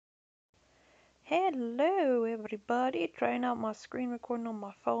Hello everybody, trying out my screen recording on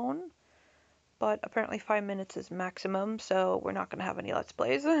my phone, but apparently 5 minutes is maximum, so we're not going to have any Let's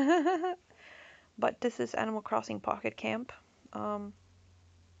Plays. But this is Animal Crossing Pocket Camp, and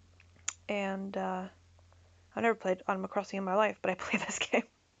I've never played Animal Crossing in my life, but I play this game.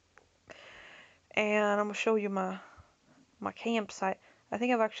 And I'm going to show you my campsite. I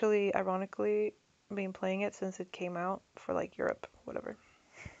think I've actually, ironically, been playing it since it came out for like Europe, whatever.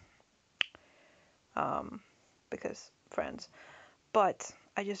 Because friends. But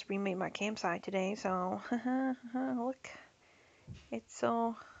I just remade my campsite today, so look, it's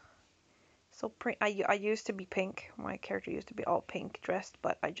so pretty. I used to be pink. My character used to be all pink dressed,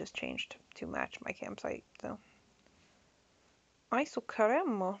 but I just changed to match my campsite. So, ay so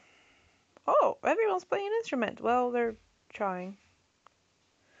caramba! Oh, everyone's playing an instrument. Well, they're trying.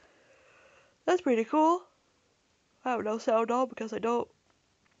 That's pretty cool. I have no sound on because I don't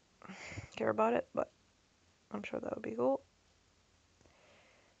care about it, but I'm sure that would be cool.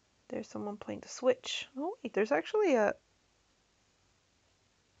 There's someone playing the Switch. Oh wait, there's actually a...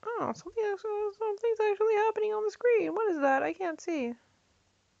 Oh, something's actually happening on the screen. What is that? I can't see.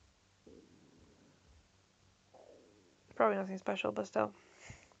 Probably nothing special, but still.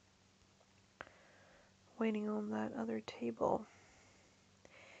 Waiting on that other table.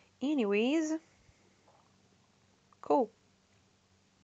 Anyways. Cool.